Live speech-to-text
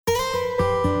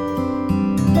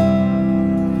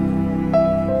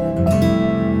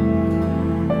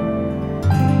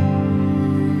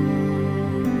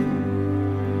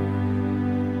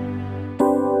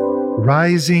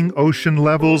Rising ocean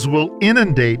levels will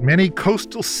inundate many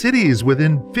coastal cities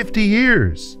within 50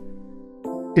 years.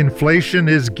 Inflation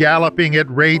is galloping at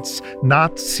rates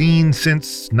not seen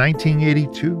since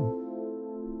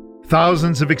 1982.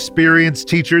 Thousands of experienced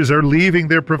teachers are leaving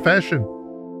their profession.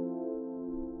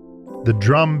 The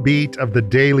drumbeat of the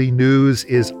daily news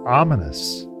is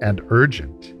ominous and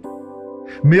urgent.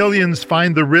 Millions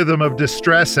find the rhythm of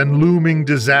distress and looming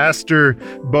disaster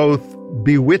both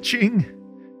bewitching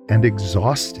and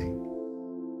exhausting.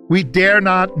 We dare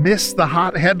not miss the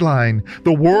hot headline,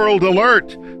 the world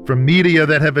alert, from media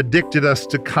that have addicted us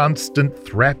to constant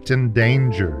threat and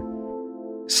danger.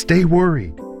 Stay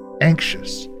worried,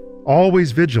 anxious,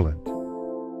 always vigilant.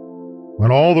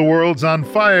 When all the world's on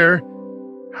fire,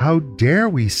 how dare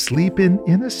we sleep in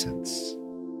innocence?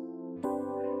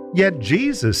 Yet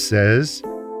Jesus says,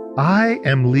 I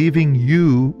am leaving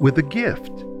you with a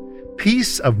gift,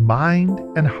 peace of mind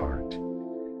and heart.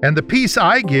 And the peace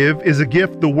I give is a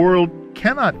gift the world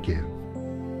cannot give.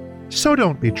 So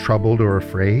don't be troubled or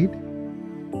afraid.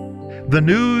 The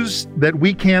news that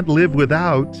we can't live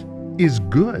without is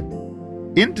good,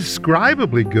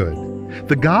 indescribably good.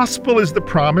 The gospel is the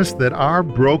promise that our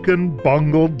broken,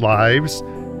 bungled lives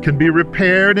can be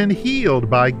repaired and healed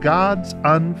by God's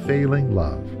unfailing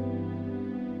love.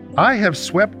 I have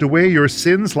swept away your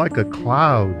sins like a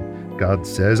cloud, God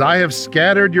says. I have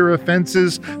scattered your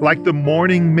offenses like the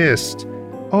morning mist.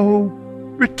 Oh,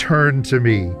 return to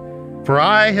me, for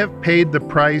I have paid the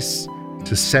price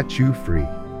to set you free.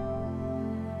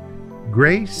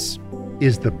 Grace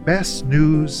is the best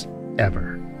news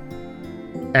ever,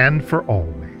 and for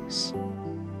always.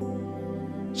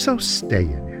 So stay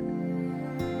in it.